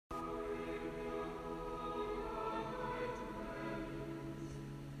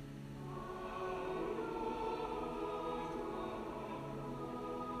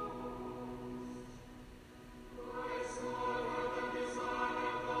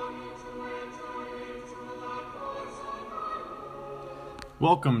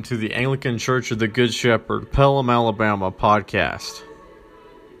Welcome to the Anglican Church of the Good Shepherd, Pelham, Alabama podcast.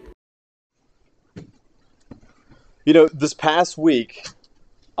 You know, this past week,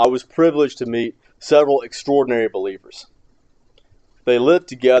 I was privileged to meet several extraordinary believers. They lived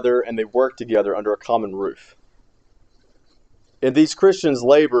together and they worked together under a common roof. And these Christians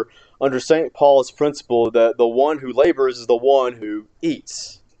labor under St. Paul's principle that the one who labors is the one who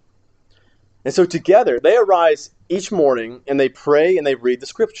eats. And so together, they arise each morning and they pray and they read the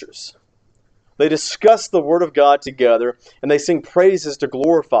scriptures. They discuss the Word of God together and they sing praises to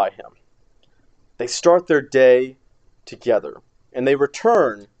glorify Him. They start their day together and they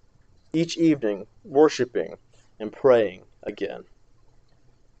return each evening worshiping and praying again.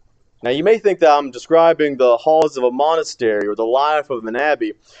 Now you may think that I'm describing the halls of a monastery or the life of an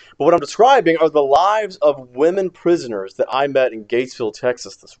abbey, but what I'm describing are the lives of women prisoners that I met in Gatesville,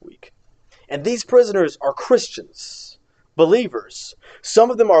 Texas this week. And these prisoners are Christians, believers. Some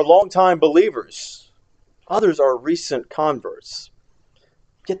of them are longtime believers. Others are recent converts.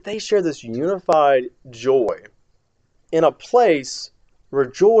 Yet they share this unified joy in a place where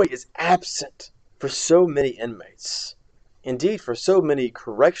joy is absent for so many inmates. Indeed, for so many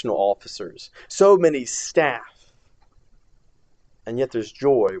correctional officers, so many staff. And yet there's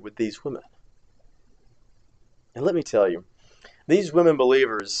joy with these women. And let me tell you, these women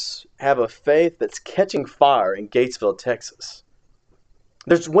believers have a faith that's catching fire in Gatesville, Texas.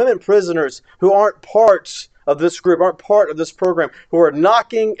 There's women prisoners who aren't part of this group, aren't part of this program, who are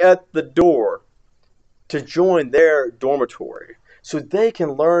knocking at the door to join their dormitory so they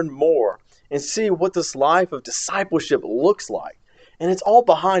can learn more and see what this life of discipleship looks like. And it's all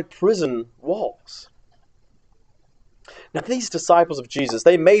behind prison walls. Now, these disciples of Jesus,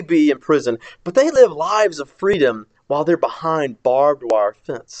 they may be in prison, but they live lives of freedom while they're behind barbed wire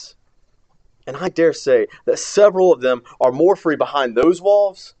fence. And I dare say that several of them are more free behind those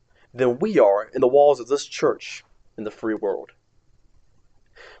walls than we are in the walls of this church in the free world.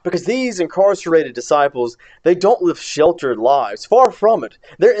 Because these incarcerated disciples, they don't live sheltered lives. Far from it.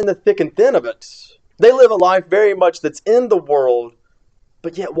 They're in the thick and thin of it. They live a life very much that's in the world,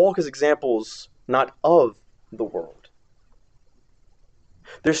 but yet walk as examples not of the world.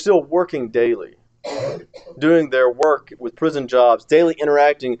 They're still working daily, doing their work with prison jobs, daily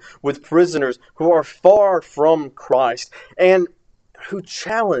interacting with prisoners who are far from Christ and who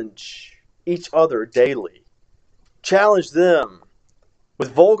challenge each other daily. Challenge them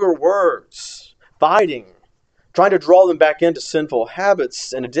with vulgar words, fighting, trying to draw them back into sinful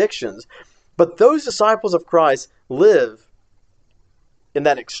habits and addictions. But those disciples of Christ live in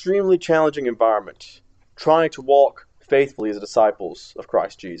that extremely challenging environment, trying to walk faithfully as disciples of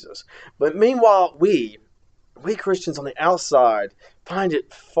Christ Jesus. But meanwhile, we Christians on the outside find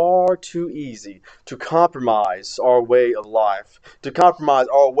it far too easy to compromise our way of life, to compromise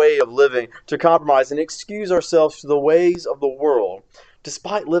our way of living, to compromise and excuse ourselves to the ways of the world,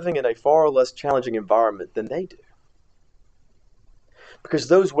 despite living in a far less challenging environment than they do. Because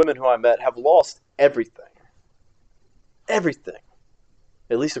those women who I met have lost everything. Everything.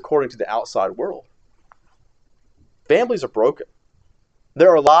 At least according to the outside world. Families are broken.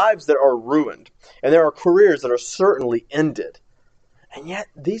 There are lives that are ruined. And there are careers that are certainly ended. And yet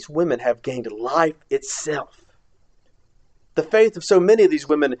these women have gained life itself. The faith of so many of these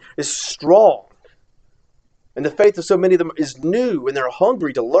women is strong. And the faith of so many of them is new. And they're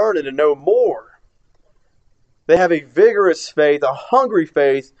hungry to learn and to know more. They have a vigorous faith, a hungry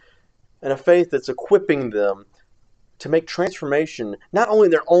faith, and a faith that's equipping them to make transformation, not only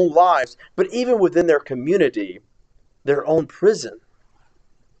in their own lives, but even within their community, their own prison.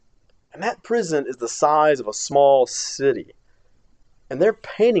 And that prison is the size of a small city. And they're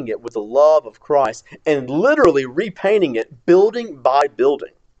painting it with the love of Christ and literally repainting it building by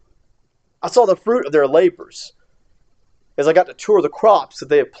building. I saw the fruit of their labors as I got to tour the crops that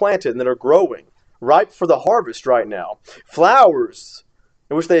they have planted and that are growing, ripe for the harvest right now. Flowers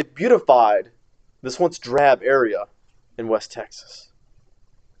in which they have beautified this once drab area in West Texas.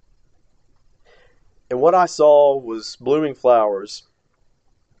 And what I saw was blooming flowers,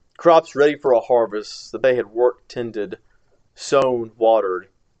 crops ready for a harvest that they had worked, tended, sown, watered,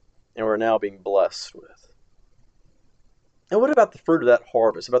 and were now being blessed with. And what about the fruit of that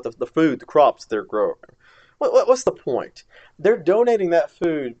harvest, about the food, the crops they're growing? What's the point? They're donating that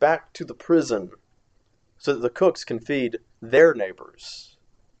food back to the prison so that the cooks can feed their neighbors,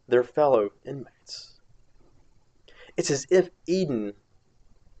 their fellow inmates. It's as if Eden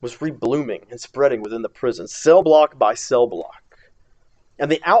was reblooming and spreading within the prison, cell block by cell block.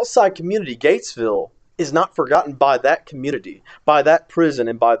 And the outside community, Gatesville, is not forgotten by that community, by that prison,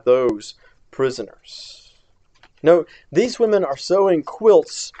 and by those prisoners. No, these women are sewing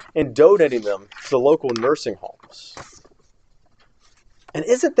quilts and donating them to the local nursing homes. And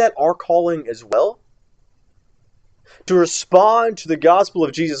isn't that our calling as well? To respond to the gospel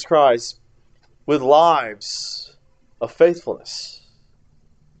of Jesus Christ with lives of faithfulness,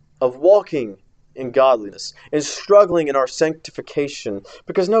 of walking in godliness, and struggling in our sanctification.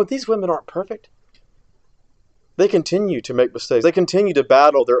 Because no, these women aren't perfect. They continue to make mistakes. They continue to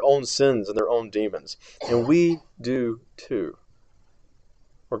battle their own sins and their own demons. And we do too.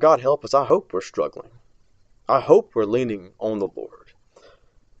 Or God help us, I hope we're struggling. I hope we're leaning on the Lord.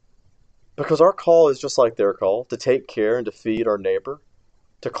 Because our call is just like their call, to take care and to feed our neighbor,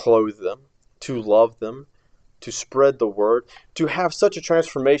 to clothe them, to love them, to spread the word, to have such a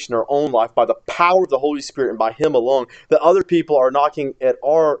transformation in our own life by the power of the Holy Spirit and by Him alone, that other people are knocking at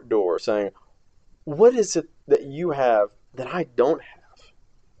our door saying, what is it that you have that I don't have?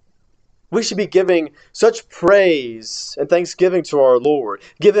 We should be giving such praise and thanksgiving to our Lord,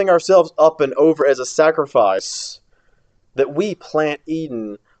 giving ourselves up and over as a sacrifice, that we plant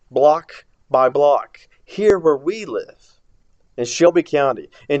Eden block by block, here where we live, in Shelby County,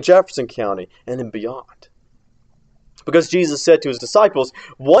 in Jefferson County, and in beyond. Because Jesus said to His disciples,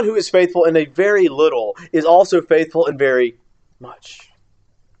 one who is faithful in a very little is also faithful in very much.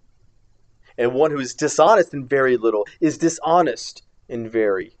 And one who is dishonest in very little is dishonest in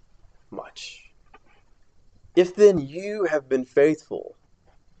very much. If then you have been faithful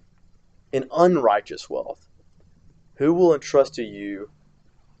in unrighteous wealth, who will entrust to you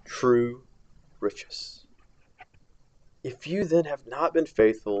true riches? If you then have not been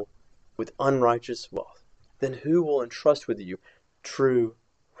faithful with unrighteous wealth, then who will entrust with you true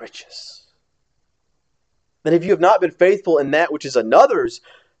riches? And if you have not been faithful in that which is another's,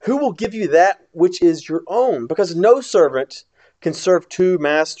 who will give you that which is your own? Because no servant can serve two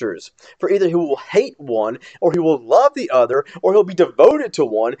masters. For either he will hate one, or he will love the other, or he'll be devoted to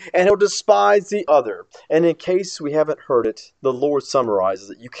one, and he'll despise the other. And in case we haven't heard it, the Lord summarizes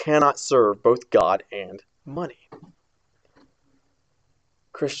that you cannot serve both God and money.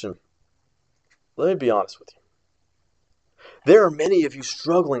 Christian, let me be honest with you. There are many of you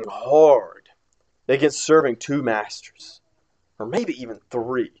struggling hard against serving two masters, or maybe even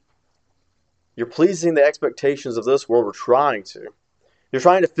three. You're pleasing the expectations of this world, or trying to. You're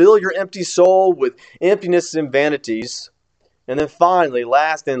trying to fill your empty soul with emptiness and vanities. And then finally,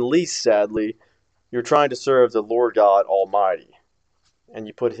 last and least sadly, you're trying to serve the Lord God Almighty. And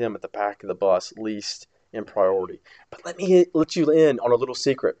you put Him at the back of the bus, least in priority. But let me let you in on a little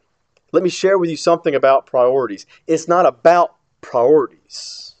secret. Let me share with you something about priorities. It's not about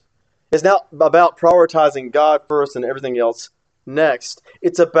priorities. It's not about prioritizing God first and everything else next.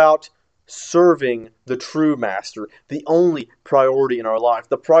 It's about serving the true master, the only priority in our life,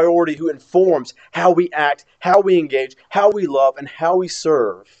 the priority who informs how we act, how we engage, how we love, and how we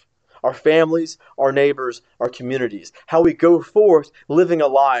serve our families, our neighbors, our communities, how we go forth living a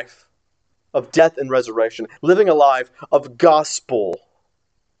life of death and resurrection, living a life of gospel,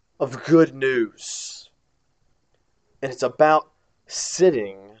 of good news. And it's about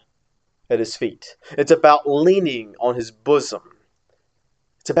sitting at His feet. It's about leaning on His bosom.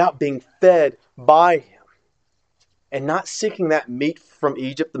 It's about being fed by Him and not seeking that meat from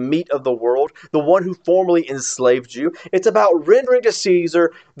Egypt, the meat of the world, the one who formerly enslaved you. It's about rendering to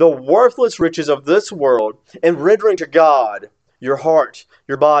Caesar the worthless riches of this world and rendering to God your heart,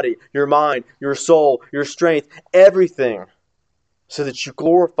 your body, your mind, your soul, your strength, everything, so that you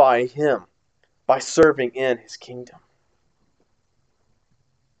glorify Him by serving in His kingdom.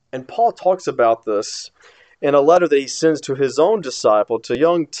 And Paul talks about this in a letter that he sends to his own disciple, to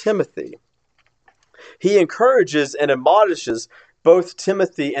young Timothy. He encourages and admonishes both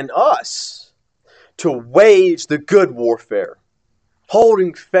Timothy and us to wage the good warfare,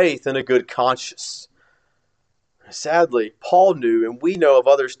 holding faith and a good conscience. Sadly, Paul knew, and we know of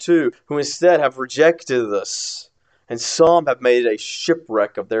others too, who instead have rejected this, and some have made a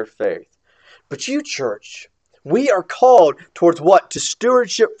shipwreck of their faith. But you, church, we are called towards what? To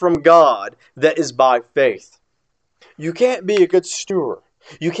stewardship from God that is by faith. You can't be a good steward.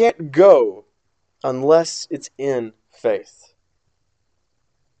 You can't go unless it's in faith.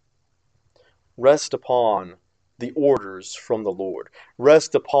 Rest upon the orders from the Lord.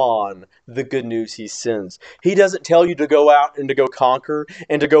 Rest upon the good news He sends. He doesn't tell you to go out and to go conquer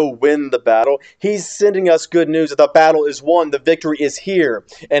and to go win the battle. He's sending us good news that the battle is won, the victory is here,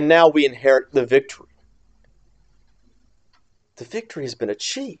 and now we inherit the victory. The victory has been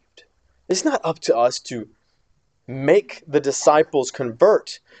achieved. It's not up to us to make the disciples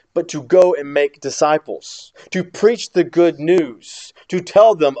convert, but to go and make disciples, to preach the good news, to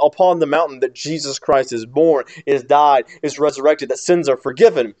tell them upon the mountain that Jesus Christ is born, is died, is resurrected, that sins are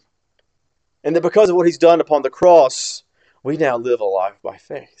forgiven, and that because of what he's done upon the cross, we now live a life by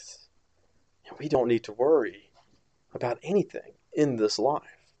faith. And we don't need to worry about anything in this life.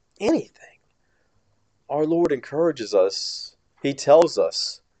 Anything. Our Lord encourages us. He tells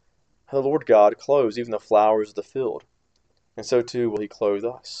us, the Lord God clothes even the flowers of the field, and so too will he clothe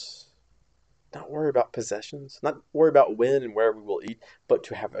us. Not worry about possessions, not worry about when and where we will eat, but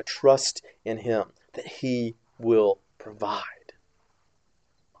to have a trust in him that he will provide.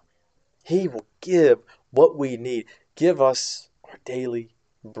 He will give what we need. Give us our daily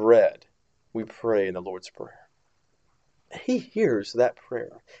bread, we pray in the Lord's Prayer. He hears that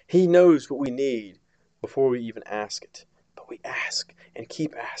prayer. He knows what we need before we even ask it. But we ask and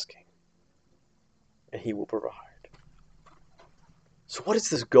keep asking, and he will provide. So what is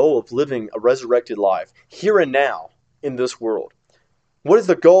this goal of living a resurrected life here and now in this world? What is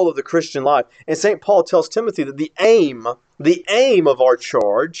the goal of the Christian life? And St. Paul tells Timothy that the aim of our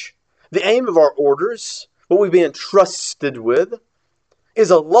charge, the aim of our orders, what we've been entrusted with, is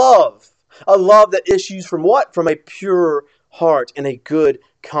a love that issues from what? From a pure heart and a good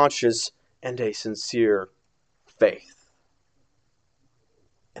conscience and a sincere faith.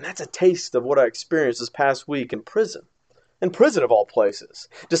 And that's a taste of what I experienced this past week in prison. In prison of all places.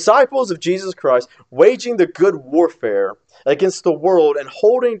 Disciples of Jesus Christ waging the good warfare against the world and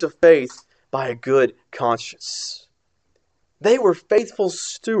holding to faith by a good conscience. They were faithful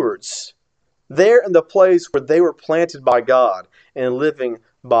stewards there in the place where they were planted by God and living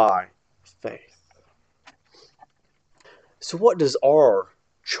by faith. So what does our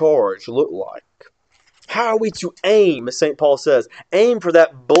charge look like? How are we to aim, as St. Paul says, aim for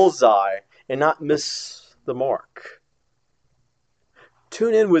that bullseye and not miss the mark?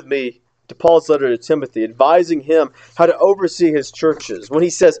 Tune in with me to Paul's letter to Timothy, advising him how to oversee his churches. When he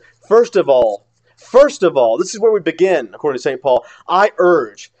says, first of all, this is where we begin, according to St. Paul, I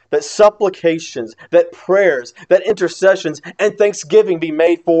urge that supplications, that prayers, that intercessions, and thanksgiving be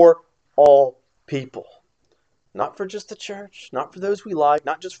made for all people. Not for just the church, not for those we like,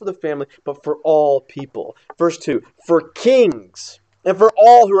 not just for the family, but for all people. Verse 2, for kings and for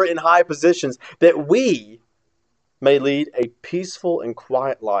all who are in high positions, that we may lead a peaceful and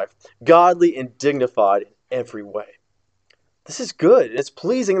quiet life, godly and dignified in every way. This is good. It's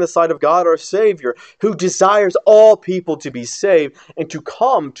pleasing in the sight of God our Savior, who desires all people to be saved and to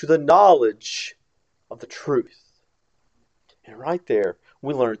come to the knowledge of the truth. And right there,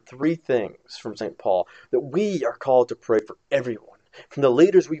 we learn three things from St. Paul, that we are called to pray for everyone, from the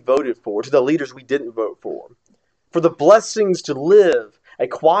leaders we voted for to the leaders we didn't vote for the blessings to live a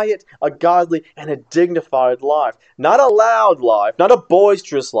quiet, a godly, and a dignified life. Not a loud life, not a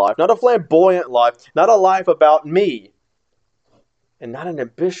boisterous life, not a flamboyant life, not a life about me, and not an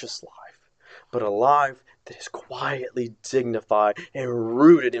ambitious life, but a life that is quietly dignified and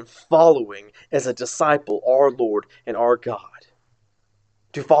rooted in following as a disciple our Lord and our God.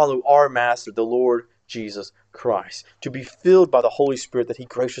 To follow our Master, the Lord Jesus Christ. To be filled by the Holy Spirit that he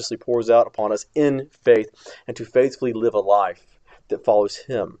graciously pours out upon us in faith, and to faithfully live a life that follows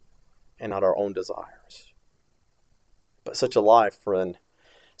him and not our own desires. But such a life, friend,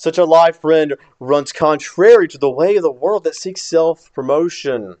 runs contrary to the way of the world that seeks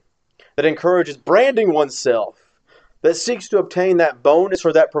self-promotion, that encourages branding oneself, that seeks to obtain that bonus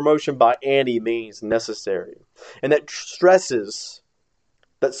or that promotion by any means necessary, and that stresses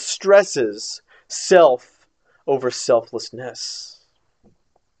self over selflessness.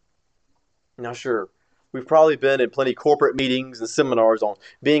 Now sure, we've probably been in plenty of corporate meetings and seminars on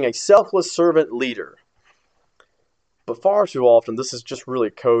being a selfless servant leader. But far too often, this is just really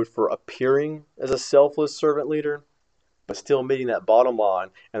code for appearing as a selfless servant leader, but still meeting that bottom line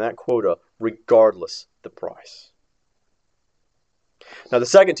and that quota regardless the price. Now the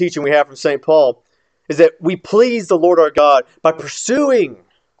second teaching we have from St. Paul is that we please the Lord our God by pursuing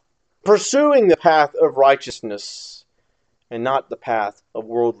the path of righteousness and not the path of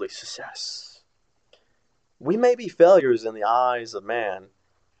worldly success. We may be failures in the eyes of man,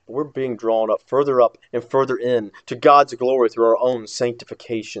 but we're being drawn up and further in to God's glory through our own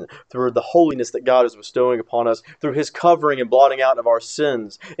sanctification, through the holiness that God is bestowing upon us, through his covering and blotting out of our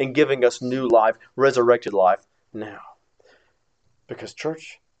sins and giving us new life, resurrected life now. Because,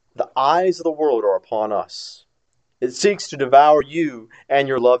 church, the eyes of the world are upon us. It seeks to devour you and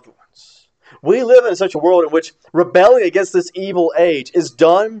your loved ones. We live in such a world in which rebelling against this evil age is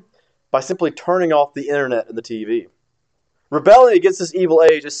done by simply turning off the internet and the TV. Rebelling against this evil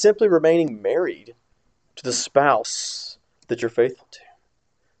age is simply remaining married to the spouse that you're faithful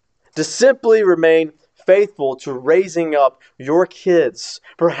to simply remain faithful to raising up your kids,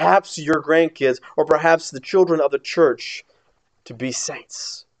 perhaps your grandkids, or perhaps the children of the church to be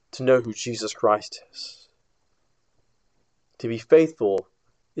saints, to know who Jesus Christ is. To be faithful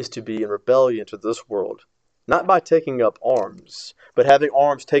is to be in rebellion to this world, not by taking up arms, but having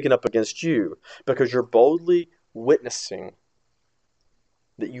arms taken up against you, because you're boldly witnessing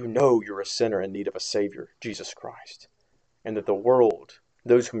that you know you're a sinner in need of a Savior, Jesus Christ, and that the world,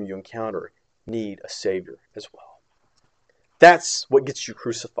 those whom you encounter, need a Savior as well. That's what gets you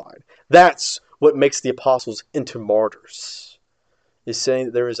crucified. That's what makes the apostles into martyrs, is saying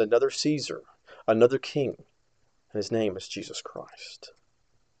that there is another Caesar, another king, and his name is Jesus Christ.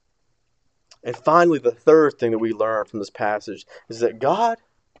 And finally, the third thing that we learn from this passage is that God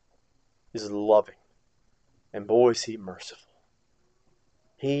is loving, and boy, is He merciful.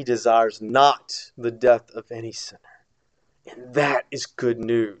 He desires not the death of any sinner. And that is good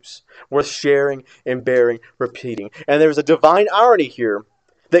news, worth sharing and bearing, repeating. And there's a divine irony here,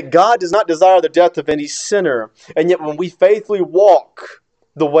 that God does not desire the death of any sinner. And yet when we faithfully walk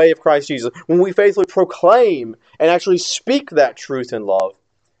the way of Christ Jesus, when we faithfully proclaim and actually speak that truth in love,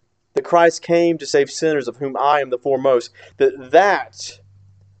 that Christ came to save sinners, of whom I am the foremost, that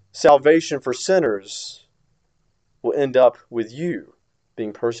salvation for sinners will end up with you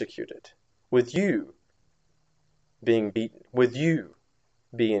being persecuted, with you being beaten, with you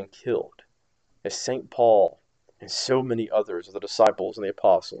being killed, as St. Paul and so many others of the disciples and the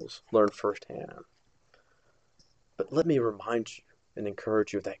apostles learned firsthand. But let me remind you and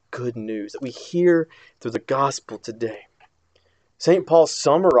encourage you of that good news that we hear through the gospel today. St. Paul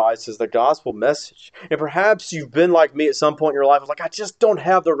summarizes the gospel message. And perhaps you've been like me at some point in your life. It's like, I just don't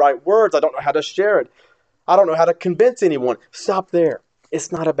have the right words. I don't know how to share it. I don't know how to convince anyone. Stop there.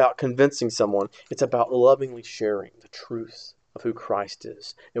 It's not about convincing someone. It's about lovingly sharing the truth of who Christ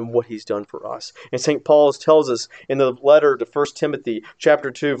is and what He's done for us. And St. Paul tells us in the letter to 1 Timothy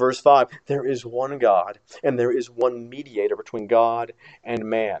chapter 2, verse 5, there is one God and there is one mediator between God and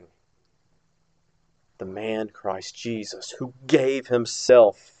man. The man Christ Jesus, who gave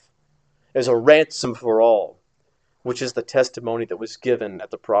Himself as a ransom for all, which is the testimony that was given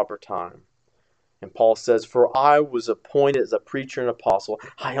at the proper time. And Paul says, for I was appointed as a preacher and apostle.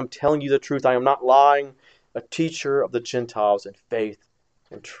 I am telling you the truth. I am not lying. A teacher of the Gentiles in faith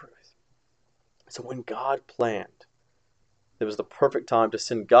and truth. So when God planned, it was the perfect time to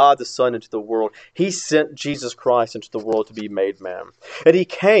send God the Son into the world. He sent Jesus Christ into the world to be made man. And He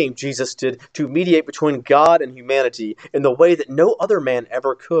came, Jesus did, to mediate between God and humanity in the way that no other man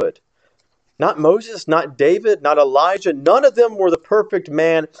ever could. Not Moses, not David, not Elijah. None of them were the perfect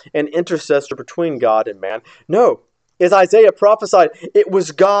man and intercessor between God and man. No, as Isaiah prophesied, it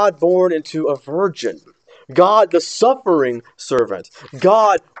was God born into a virgin. God, the suffering servant.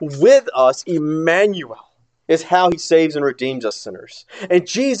 God with us, Emmanuel, is how He saves and redeems us sinners. And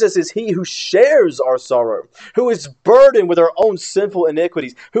Jesus is He who shares our sorrow, who is burdened with our own sinful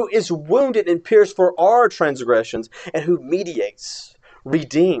iniquities, who is wounded and pierced for our transgressions, and who mediates,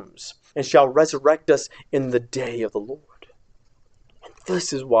 redeems, and shall resurrect us in the day of the Lord. And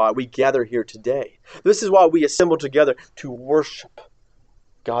this is why we gather here today. This is why we assemble together to worship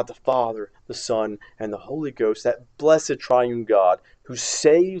God the Father, the Son, and the Holy Ghost, that blessed triune God who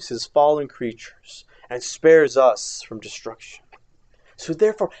saves His fallen creatures and spares us from destruction. So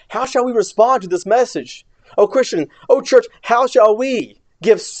therefore, how shall we respond to this message? Oh Christian, oh church, how shall we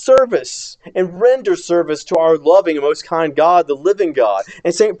give service and render service to our loving and most kind God, the living God?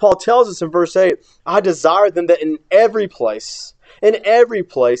 And St. Paul tells us in verse 8, I desire then that in every place,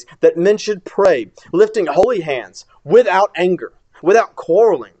 that men should pray, lifting holy hands, without anger, without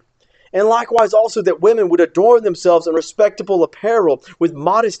quarreling. And likewise also that women would adorn themselves in respectable apparel, with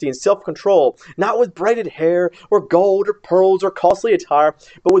modesty and self-control, not with braided hair, or gold, or pearls, or costly attire,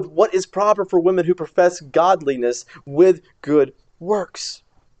 but with what is proper for women who profess godliness with good works.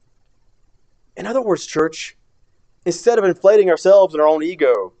 In other words, church, instead of inflating ourselves and our own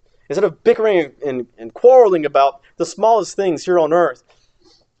ego, instead of bickering and quarreling about the smallest things here on earth,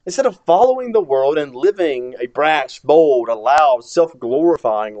 instead of following the world and living a brash, bold, a loud,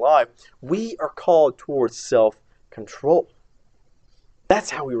 self-glorifying life, we are called towards self-control.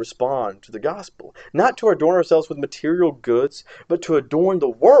 That's how we respond to the gospel. Not to adorn ourselves with material goods, but to adorn the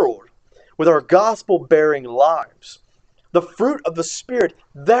world with our gospel-bearing lives. The fruit of the Spirit,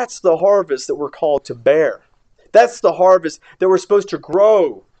 that's the harvest that we're called to bear. That's the harvest that we're supposed to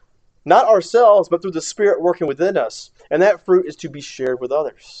grow. Not ourselves, but through the Spirit working within us. And that fruit is to be shared with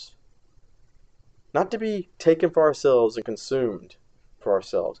others. Not to be taken for ourselves and consumed for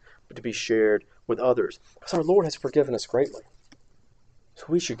ourselves, but to be shared with others, because our Lord has forgiven us greatly. So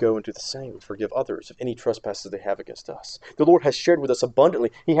we should go and do the same, forgive others of any trespasses they have against us. The Lord has shared with us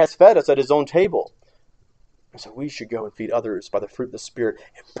abundantly. He has fed us at his own table. And so we should go and feed others by the fruit of the Spirit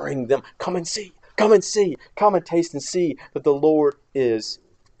and bring them, come and see, come and see, come and taste and see that the Lord is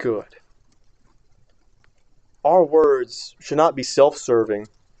good. Our words should not be self-serving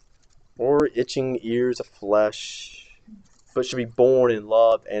or itching ears of flesh, but should be born in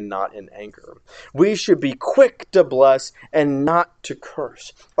love and not in anger. We should be quick to bless and not to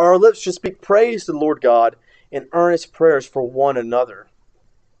curse. Our lips should speak praise to the Lord God in earnest prayers for one another,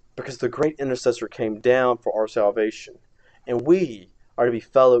 because the great intercessor came down for our salvation, and we are to be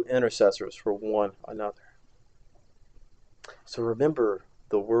fellow intercessors for one another. So remember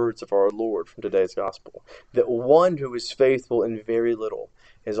the words of our Lord from today's gospel, that one who is faithful in very little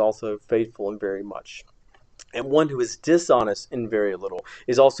is also faithful in very much. And one who is dishonest in very little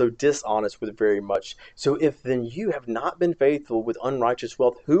is also dishonest with very much. So if then you have not been faithful with unrighteous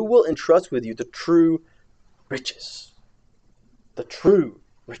wealth, who will entrust with you the true riches? The true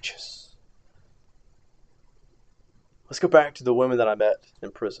riches. Let's go back to the women that I met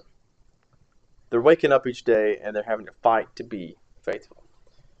in prison. They're waking up each day and they're having to fight to be faithful.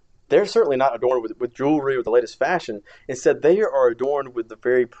 They're certainly not adorned with jewelry or the latest fashion. Instead, they are adorned with the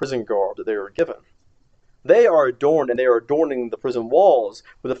very prison garb that they were given. They are adorned, and they are adorning the prison walls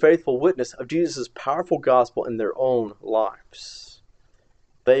with a faithful witness of Jesus' powerful gospel in their own lives.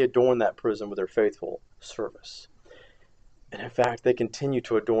 They adorn that prison with their faithful service. And in fact, they continue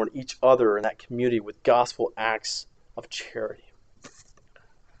to adorn each other in that community with gospel acts of charity.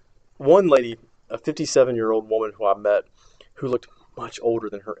 One lady, a 57-year-old woman who I met, who looked much older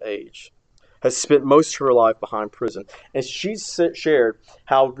than her age, has spent most of her life behind prison. And she shared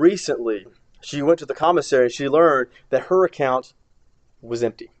how recently she went to the commissary and she learned that her account was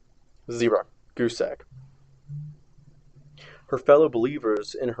empty. Zero. Goose egg. Her fellow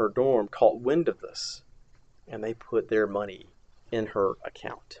believers in her dorm caught wind of this, and they put their money in her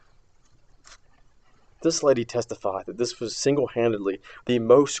account. This lady testified that this was single-handedly the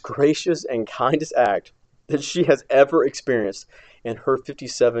most gracious and kindest act that she has ever experienced in her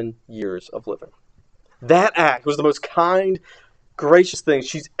 57 years of living. That act was the most kind, gracious thing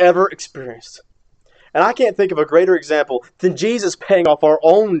she's ever experienced. And I can't think of a greater example than Jesus paying off our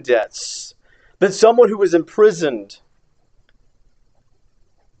own debts, than someone who was imprisoned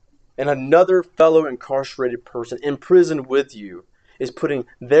and another fellow incarcerated person in prison with you is putting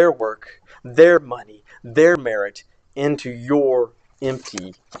their work, their money, their merit into your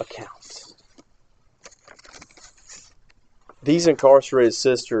empty account. These incarcerated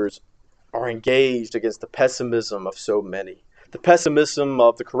sisters are engaged against the pessimism of so many. The pessimism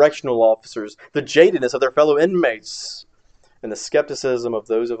of the correctional officers, the jadedness of their fellow inmates, and the skepticism of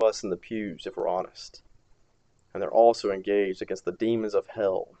those of us in the pews, if we're honest. And they're also engaged against the demons of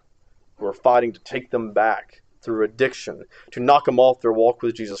hell, who are fighting to take them back through addiction, to knock them off their walk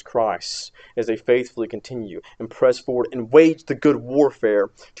with Jesus Christ, as they faithfully continue and press forward and wage the good warfare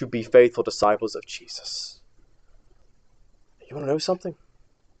to be faithful disciples of Jesus. You want to know something?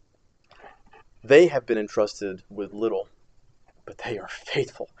 They have been entrusted with little, but they are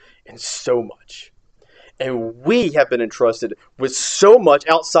faithful in so much. And we have been entrusted with so much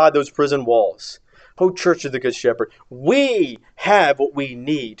outside those prison walls. Oh, Church of the Good Shepherd, we have what we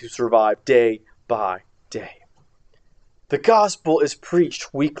need to survive day by day. The gospel is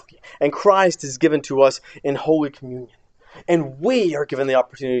preached weekly, and Christ is given to us in Holy Communion. And we are given the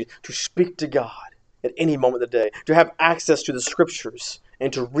opportunity to speak to God at any moment of the day, to have access to the Scriptures,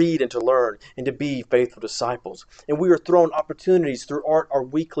 and to read and to learn, and to be faithful disciples. And we are thrown opportunities throughout our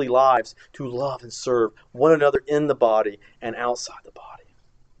weekly lives to love and serve one another in the body and outside the body.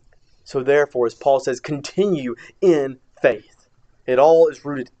 So therefore, as Paul says, continue in faith. It all is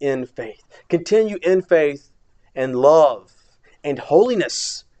rooted in faith. Continue in faith and love and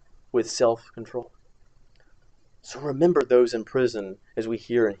holiness with self-control. So remember those in prison, as we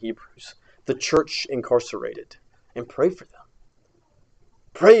hear in Hebrews, the church incarcerated, and pray for them.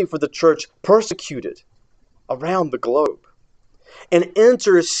 Pray for the church persecuted around the globe. And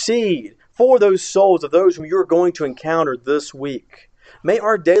intercede for those souls of those whom you're going to encounter this week. May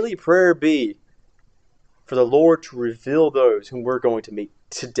our daily prayer be for the Lord to reveal those whom we're going to meet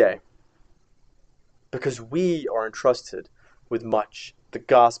today. Because we are entrusted with much, the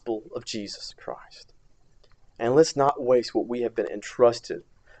gospel of Jesus Christ. And let's not waste what we have been entrusted,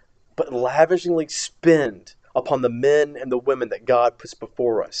 but lavishly spend upon the men and the women that God puts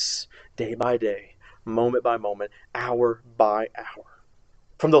before us, day by day, moment by moment, hour by hour.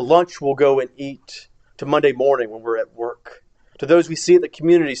 From the lunch we'll go and eat, to Monday morning when we're at work, to those we see at the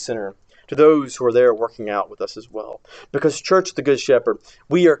community center, to those who are there working out with us as well. Because, Church of the Good Shepherd,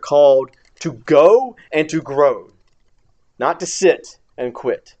 we are called to go and to grow, not to sit and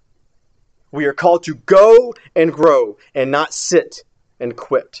quit. We are called to go and grow and not sit and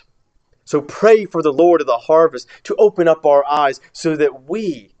quit. So pray for the Lord of the harvest to open up our eyes so that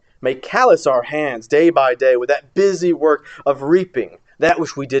we may callous our hands day by day with that busy work of reaping that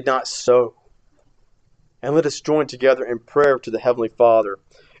which we did not sow. And let us join together in prayer to the Heavenly Father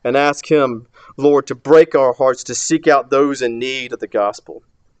and ask Him, Lord, to break our hearts to seek out those in need of the gospel.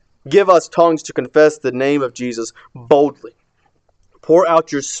 Give us tongues to confess the name of Jesus boldly. Pour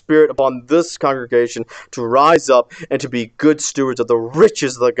out your Spirit upon this congregation to rise up and to be good stewards of the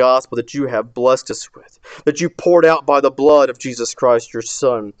riches of the gospel that you have blessed us with, that you poured out by the blood of Jesus Christ, your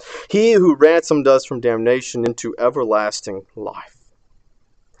Son, He who ransomed us from damnation into everlasting life.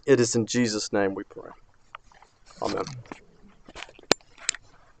 It is in Jesus' name we pray. Amen.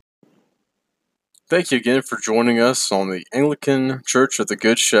 Thank you again for joining us on the Anglican Church of the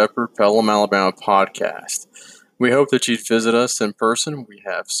Good Shepherd, Pelham, Alabama podcast. We hope that you'd visit us in person. We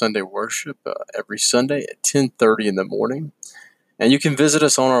have Sunday worship every Sunday at 10:30 in the morning. And you can visit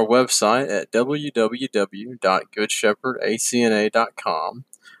us on our website at www.goodshepherdacna.com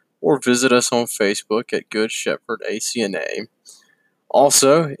or visit us on Facebook at Good Shepherd ACNA.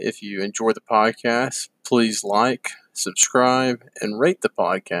 Also, if you enjoy the podcast, please like, subscribe, and rate the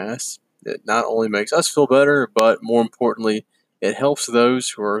podcast. It not only makes us feel better, but more importantly, it helps those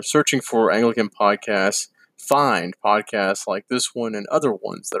who are searching for Anglican podcasts find podcasts like this one and other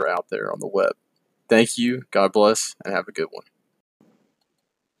ones that are out there on the web. Thank you, God bless, and have a good one.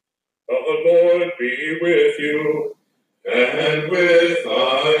 The Lord be with you, and with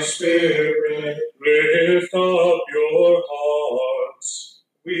thy spirit. Lift up your hearts.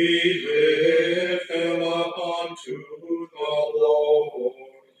 We lift them up unto the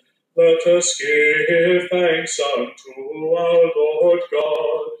Lord. Let us give thanks unto our Lord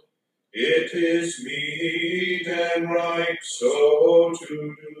God. It is meet and right so to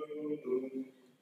do.